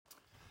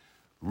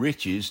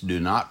Riches do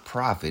not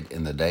profit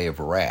in the day of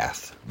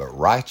wrath, but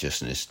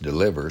righteousness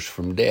delivers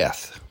from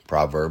death.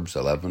 Proverbs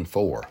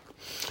 11:4.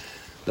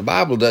 The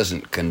Bible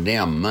doesn't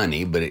condemn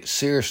money, but it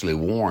seriously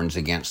warns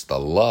against the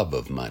love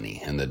of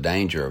money and the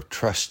danger of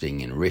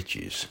trusting in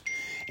riches.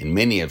 In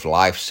many of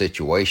life's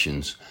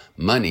situations,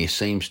 money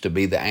seems to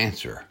be the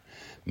answer.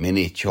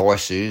 Many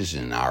choices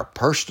in our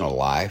personal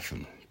life,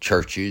 and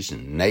churches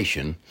and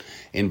nation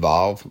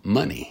involve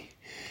money.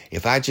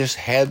 If I just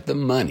had the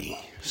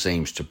money,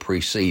 seems to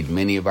precede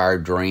many of our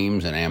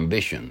dreams and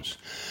ambitions.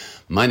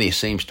 Money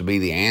seems to be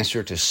the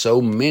answer to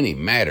so many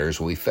matters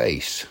we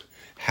face.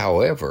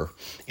 However,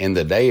 in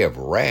the day of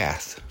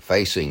wrath,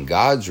 facing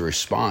God's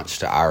response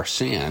to our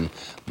sin,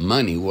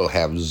 money will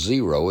have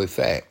zero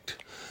effect.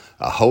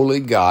 A holy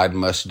God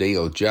must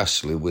deal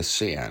justly with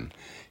sin.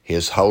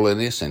 His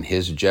holiness and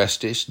His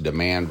justice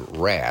demand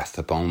wrath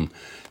upon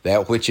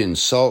that which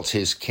insults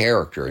His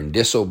character and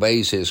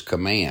disobeys His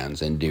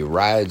commands and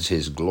derides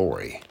His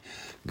glory.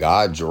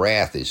 God's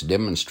wrath is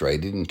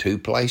demonstrated in two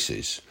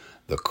places,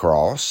 the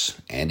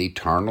cross and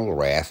eternal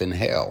wrath in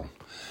hell.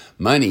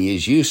 Money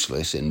is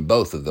useless in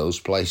both of those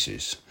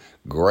places.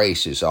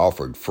 Grace is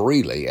offered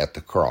freely at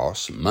the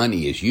cross.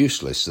 Money is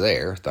useless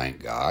there,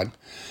 thank God.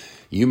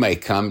 You may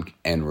come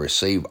and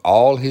receive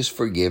all His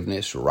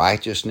forgiveness,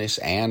 righteousness,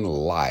 and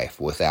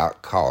life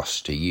without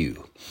cost to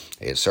you.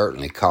 It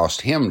certainly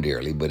cost Him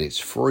dearly, but it's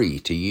free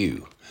to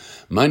you.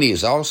 Money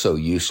is also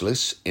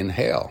useless in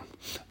hell.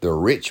 The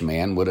rich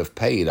man would have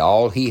paid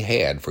all he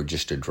had for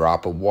just a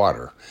drop of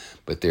water,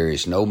 but there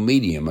is no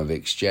medium of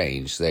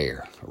exchange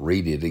there.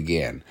 Read it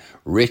again.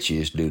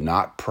 Riches do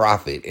not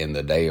profit in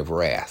the day of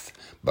wrath,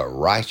 but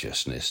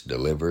righteousness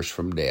delivers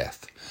from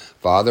death.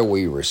 Father,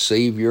 we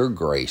receive your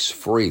grace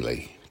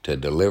freely to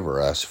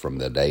deliver us from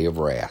the day of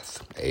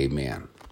wrath. Amen.